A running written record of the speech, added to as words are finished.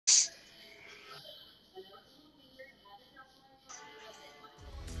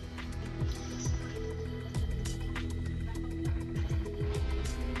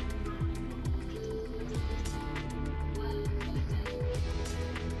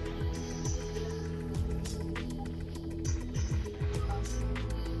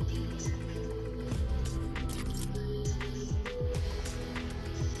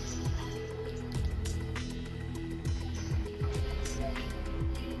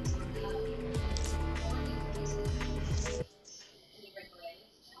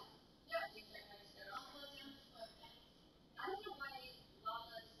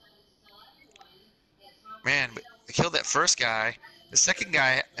Man, but I killed that first guy. The second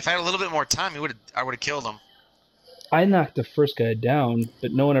guy, if I had a little bit more time, I would have killed him. I knocked the first guy down,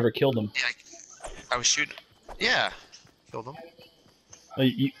 but no one ever killed him. Yeah, I was shooting. Yeah, killed him.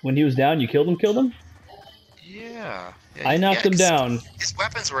 When he was down, you killed him. Killed him. Yeah, yeah, I knocked yeah. him 'Cause down. his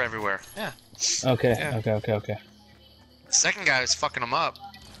weapons were everywhere. Yeah, Okay, yeah. okay, okay, okay. The second guy was fucking him up,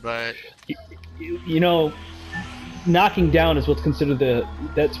 but You know, knocking down is what's considered the.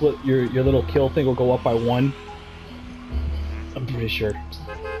 That's what your little kill thing will go up by one. I'm pretty sure.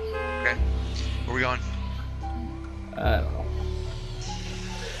 okay. Where we going? I don't know.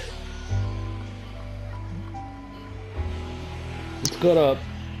 Let's go to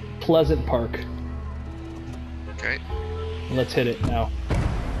Pleasant Park. Okay. Let's hit it now.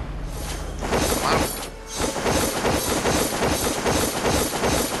 Come on.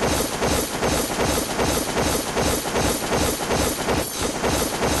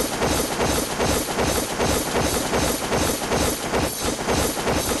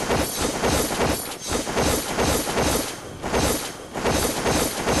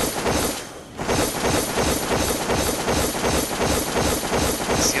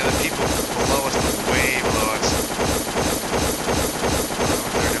 See other people below us, but way below us. I don't know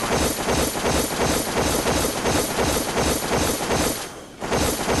what they're doing.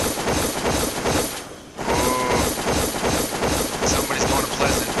 Whoa. Somebody's going to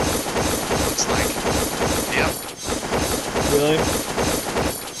Pleasant. Looks like. Really?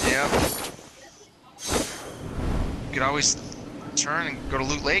 Yep. You could always turn and go to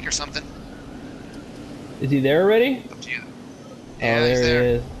Loot Lake or something. Is he there already? Up to you. Oh, Yeah, he's there there. he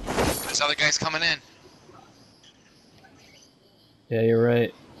is. There's other guys coming in. Yeah, you're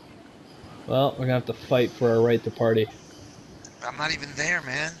right. Well, we're gonna have to fight for our right to party. I'm not even there,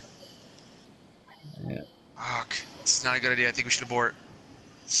 man. Yeah. Fuck. This is not a good idea. I think we should abort.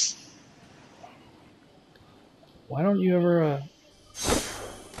 Why don't you ever?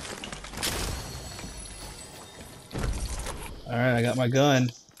 All right, I got my gun.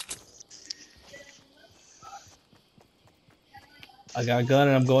 I got a gun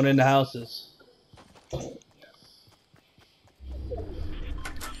and I'm going into houses.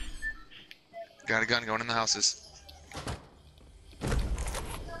 Got a gun going in the houses.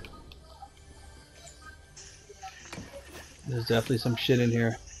 There's definitely some shit in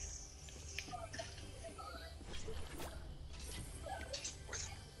here.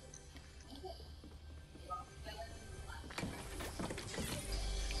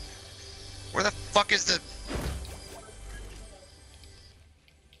 Where the fuck is the...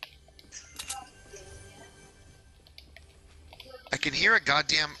 I can hear a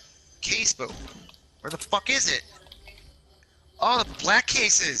goddamn case, but where the fuck is it? Oh, the black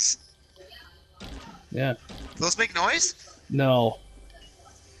cases. Yeah. Do those make noise? No.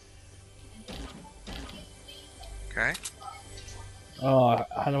 Okay. Oh,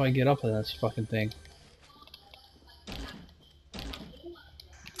 how do I get up with this fucking thing?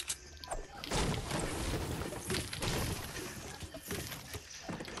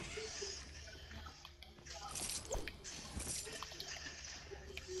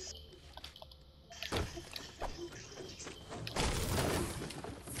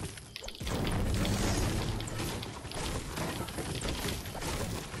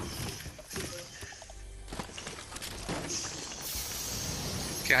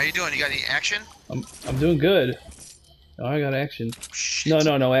 Okay, how you doing? You got any action? I'm doing good. Oh, I got action. Shit.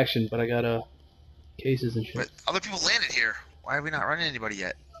 No action, but I got cases and shit. But other people landed here. Why are we not running anybody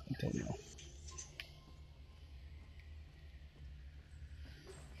yet? I don't know.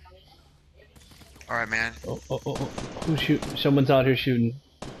 Alright, man. Oh. Who's shooting? Someone's out here shooting.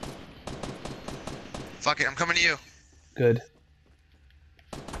 Fuck it, I'm coming to you. Good.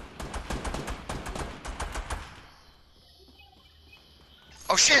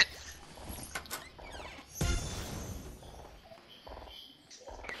 Oh shit!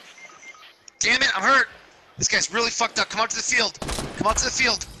 Damn it, I'm hurt! This guy's really fucked up. Come out to the field. Come out to the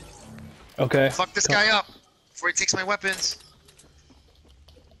field. Okay. Fuck this guy up before he takes my weapons.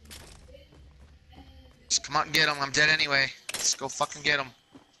 Just come out and get him. I'm dead anyway. Just go fucking get him.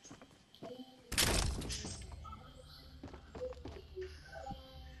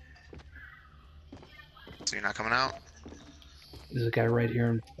 So you're not coming out? There's a guy right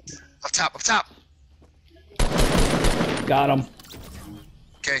here. Up top, up top! Got him.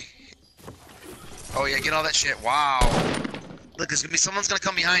 Okay. Oh yeah, get all that shit. Wow. Look, there's gonna be someone's gonna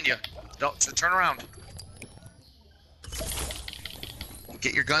come behind you. Don't turn around.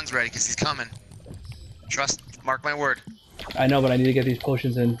 Get your guns ready, cause he's coming. Trust, mark my word. I know, but I need to get these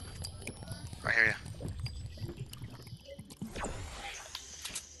potions in. I hear you.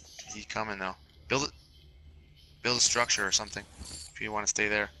 He's coming though. Build it. build a structure or something if you want to stay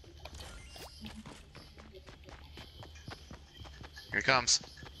there. Here he comes.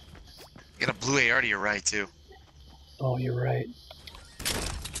 You got a blue AR to your right too. Oh, you're right. Is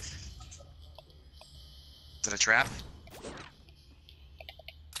it a trap?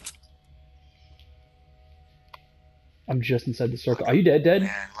 I'm just inside the circle. Are you dead? Dead?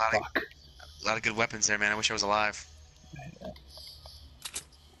 Man, Fuck. a lot of good weapons there, man. I wish I was alive.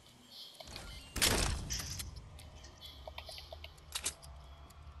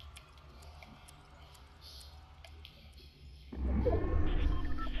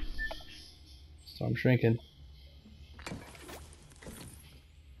 So I'm shrinking.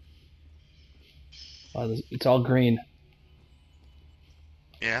 Oh, it's all green.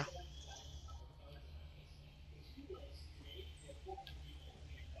 Yeah.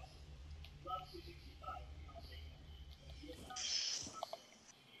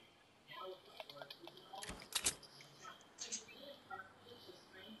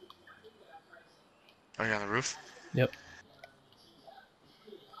 Oh, you're on the roof? Yep.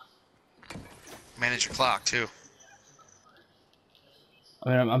 Manage your clock, too. I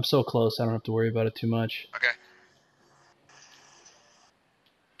mean, I'm so close. I don't have to worry about it too much. Okay.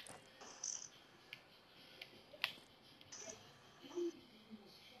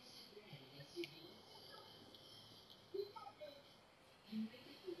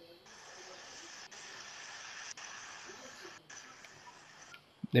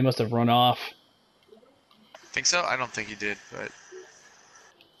 They must have run off. Think so? I don't think you did, but...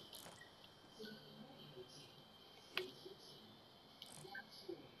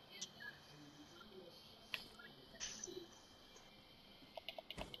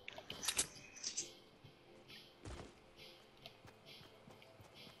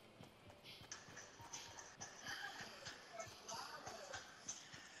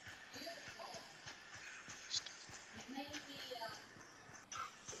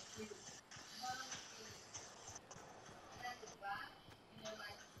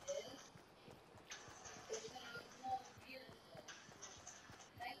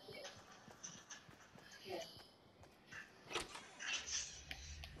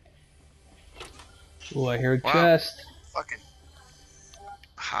 Oh, I hear a Wow. chest. Fucking...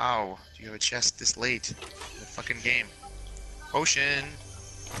 How do you have a chest this late in the fucking game? Potion!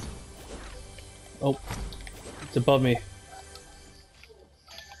 Oh, it's above me.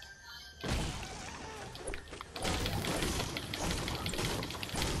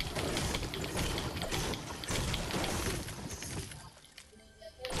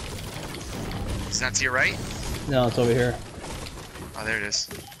 Is that to your right? No, it's over here. Oh, there it is.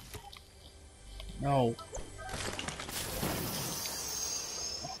 No.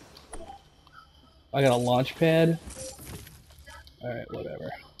 I got a launch pad. Alright,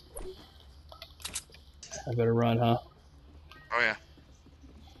 whatever. I better run, huh? Oh, yeah.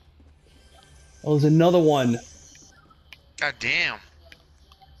 Oh, there's another one. God damn.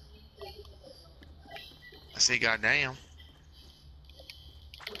 I say god damn.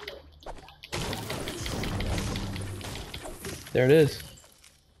 There it is.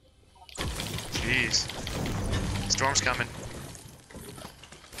 Jeez. Storm's coming.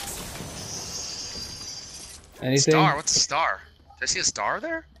 Anything? Star? What's a star? Did I see a star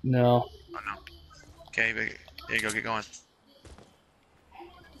there? No. Oh, no. Okay, there you go. Get going.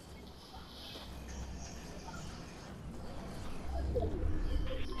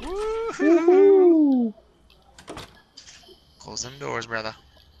 Woohoo! Woohoo! Close them doors, brother.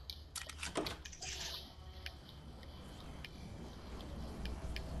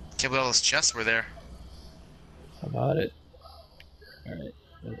 Can't believe all those chests were there. How about it? Alright.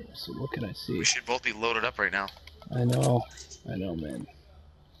 So what can I see? We should both be loaded up right now. I know, man.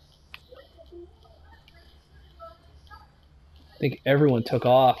 I think everyone took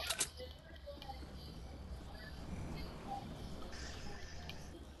off.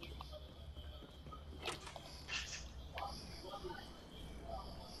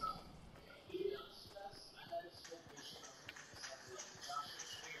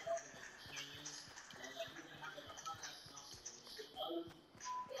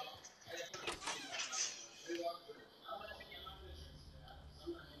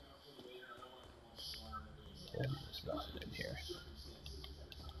 Yeah, there's nothing in here.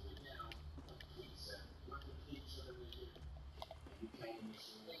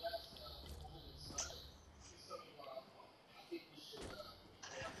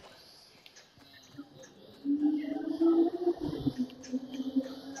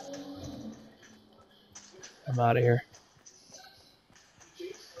 I'm out of here.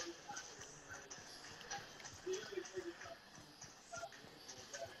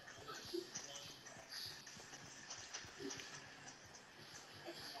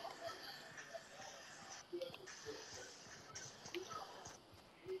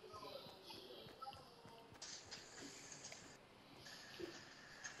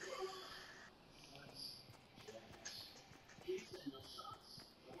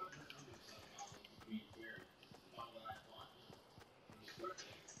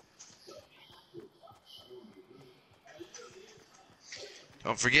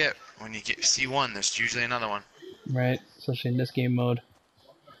 Don't forget, when you see one, there's usually another one. Right, especially in this game mode.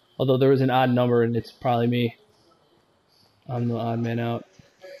 Although there was an odd number, and it's probably me. I'm the odd man out.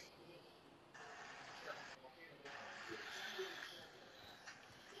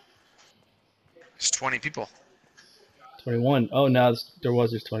 There's 20 people. 21. Oh, now there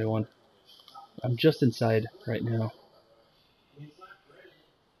was just 21. I'm just inside right now.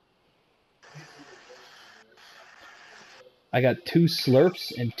 I got 2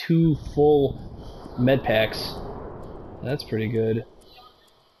 slurps and 2 full med packs. That's pretty good.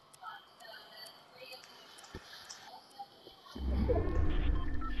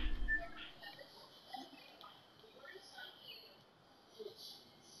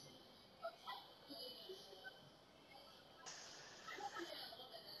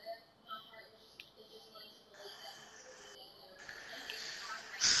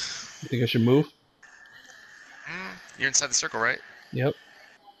 You think I should move? You're inside the circle, right? Yep.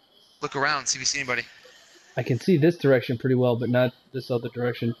 Look around, see if you see anybody. I can see this direction pretty well, but not this other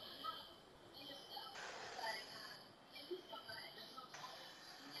direction.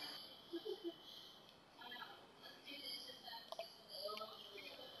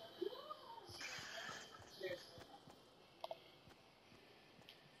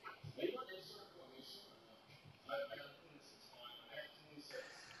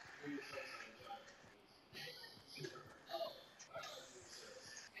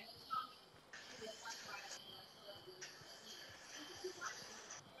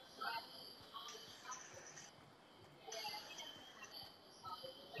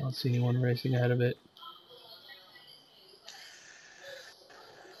 I don't see anyone racing ahead of it.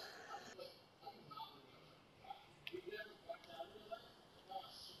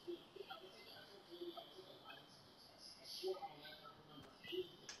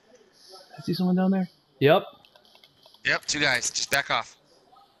 I see someone down there? Yep. Yep, 2 guys. Just back off.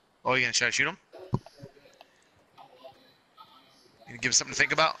 Oh, you gonna try to shoot them? You gonna give us something to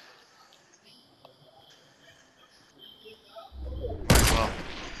think about? Might as well.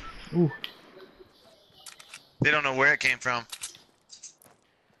 Ooh. They don't know where it came from.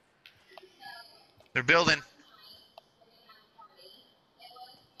 They're building.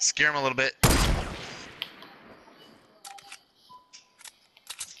 Scare them a little bit.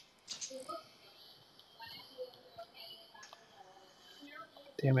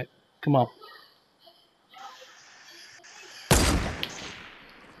 Damn it. Come on.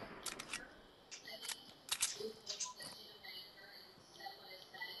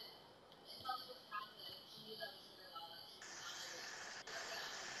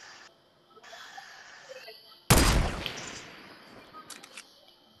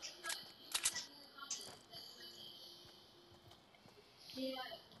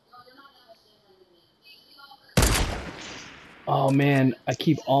 Oh man, I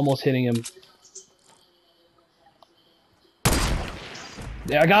keep almost hitting him.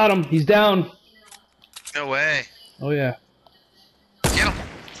 Yeah, I got him. He's down. No way. Oh yeah. Get him.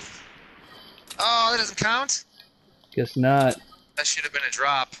 Oh, that doesn't count? Guess not. That should have been a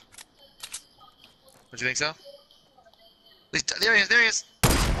drop. Don't you think so? At least, there he is, there he is.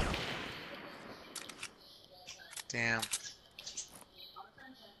 Damn.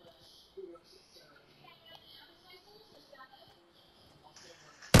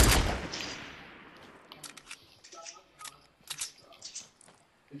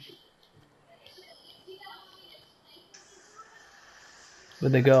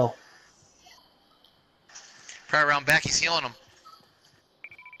 Where'd they go? Probably around back, he's healing him.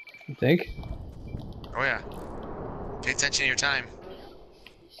 You think? Oh yeah. Pay attention to your time.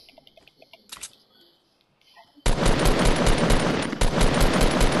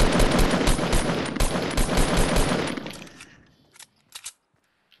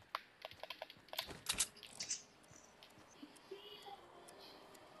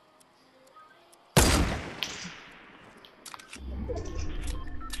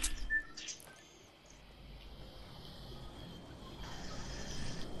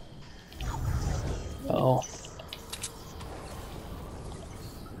 Uh-oh.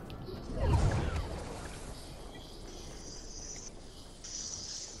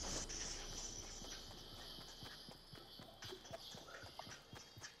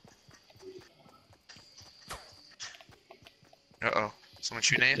 Uh-oh. Someone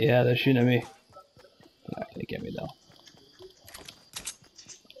shooting at you? Yeah, they're shooting at me. They're not gonna get me though.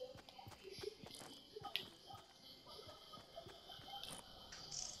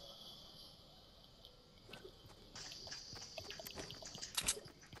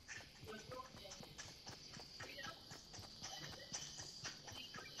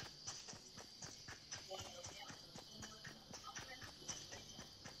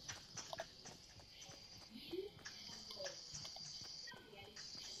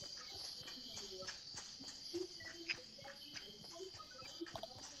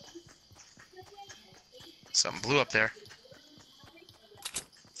 Something blue up there.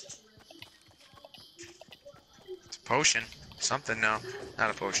 It's a potion. Something, no.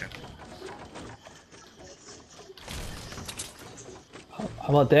 Not a potion. How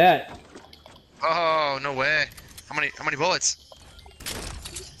about that? Oh, no way. How many bullets?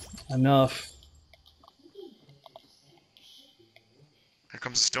 Enough. Here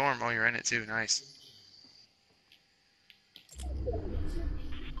comes the storm. Oh, you're in it too. Nice.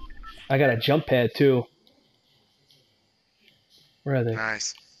 I got a jump pad too. Where are they?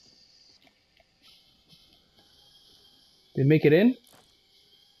 Nice. Did they make it in?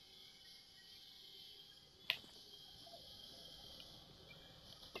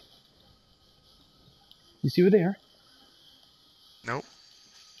 You see where they are? Nope.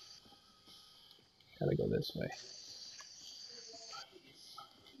 Gotta go this way.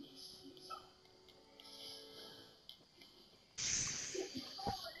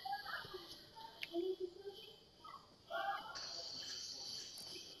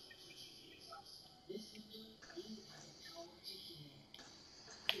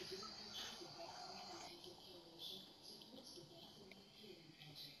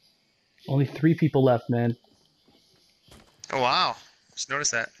 Only 3 people left, man. Oh, wow. Just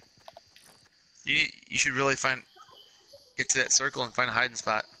noticed that. You should really get to that circle and find a hiding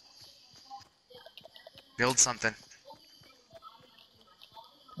spot. Build something.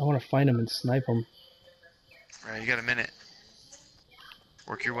 I want to find them and snipe them. All right, you got a minute.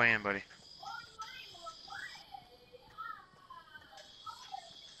 Work your way in, buddy.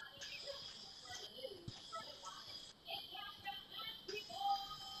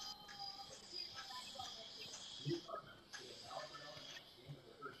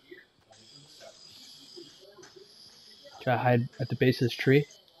 Try to hide at the base of this tree.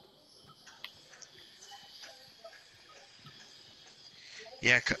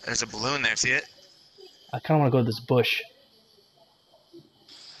 Yeah, there's a balloon there. See it? I kind of want to go to this bush.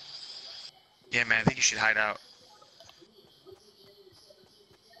 Yeah, man. I think you should hide out.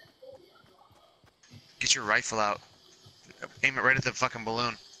 Get your rifle out. Aim it right at the fucking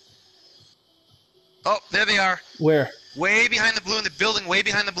balloon. Oh, there they are. Where? Way behind the balloon. The building way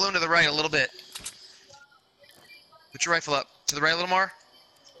behind the balloon to the right a little bit. Put your rifle up. To the right a little more.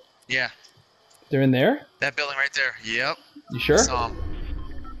 Yeah. They're in there? That building right there. Yep. You sure? Saw 'em.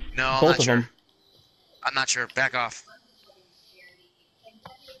 No, I'm Both not of sure. them. I'm not sure. Back off.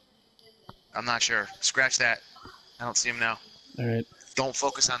 I'm not sure. Scratch that. I don't see him now. Alright. Don't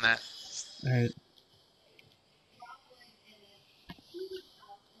focus on that. Alright.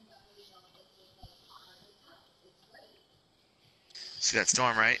 See that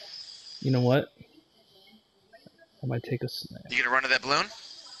storm, right? You know what? I might take a snipe. You gonna run to that balloon?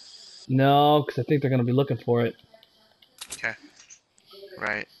 No, because I think they're going to be looking for it. Okay.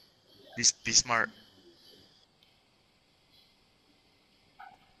 Right. Be smart.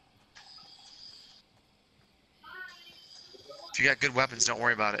 If you got good weapons, don't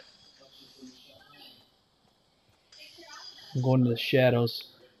worry about it. I'm going to the shadows.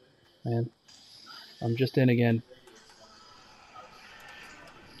 Man. I'm just in again.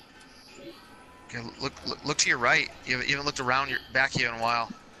 Okay, look to your right. You haven't looked around your back here in a while.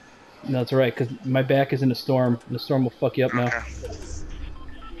 No, it's alright, because my back is in a storm. And the storm will fuck you up now. Okay.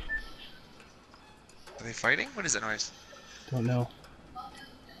 Are they fighting? What is that noise? Don't know.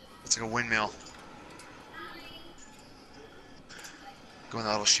 It's like a windmill. Go in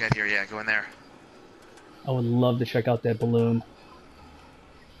that little shed here. Yeah, go in there. I would love to check out that balloon.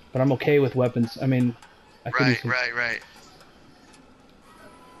 But I'm okay with weapons. I mean, I could use some... Right.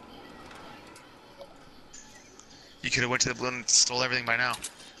 You could have went to the balloon and stole everything by now.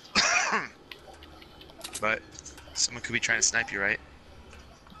 But someone could be trying to snipe you, right?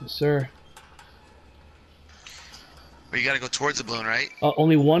 Yes, sir. But you gotta go towards the balloon, right?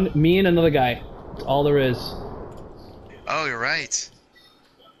 Only one, me and another guy. That's all there is. Oh, you're right.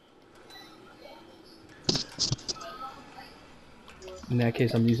 In that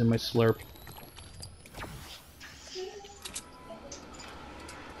case, I'm using my slurp.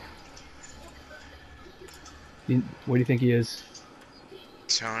 Where do you think he is?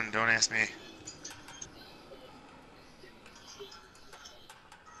 Don't ask me.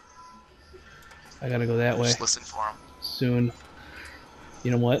 I gotta go that way. Just listen for him. Soon.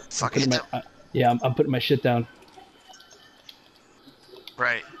 You know what? Fuck it. Yeah, I'm putting my shit down.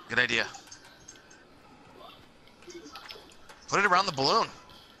 Right. Good idea. Put it around the balloon.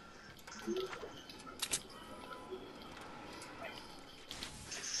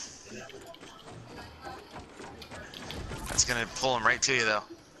 That's gonna pull him right to you, though.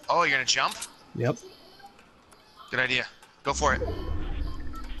 Oh, you're gonna jump? Yep. Good idea. Go for it.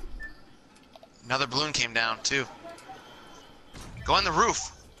 Another balloon came down too. Go on the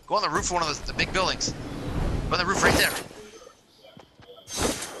roof. Go on the roof of one of the big buildings. Go on the roof right there.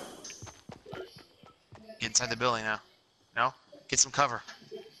 Get inside the building now. No? Get some cover.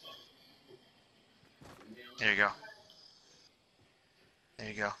 There you go. There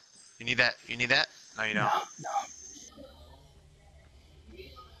you go. You need that? You need that? No, you don't. No.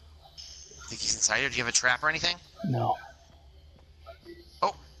 Think he's inside here? Do you have a trap or anything? No.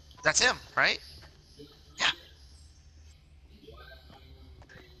 Oh, that's him, right? Yeah.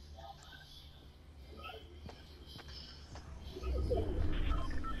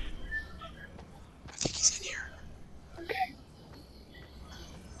 I think he's in here. Okay.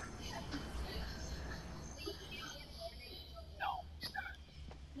 No, he's not.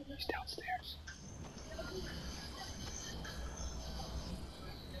 He's downstairs.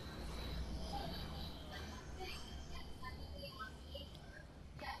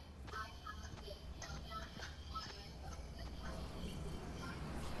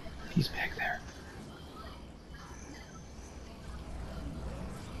 He's back there.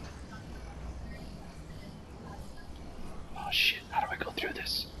 Oh shit, how do I go through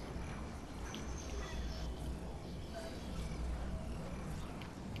this?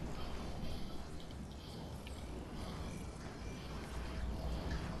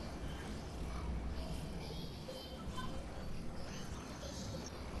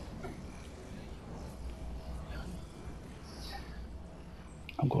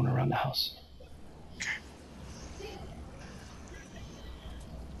 I'm going around the house.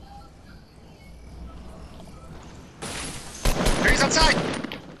 There he's outside!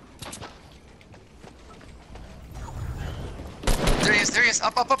 There he is, there he is.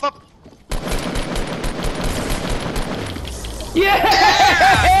 Up, up, up, up! Yeah!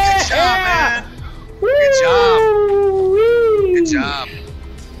 Good job, man! Good job! Good job.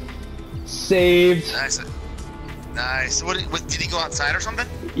 Saved. Nice. Nice. What did he go outside or something?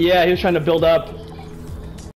 Yeah, he was trying to build up.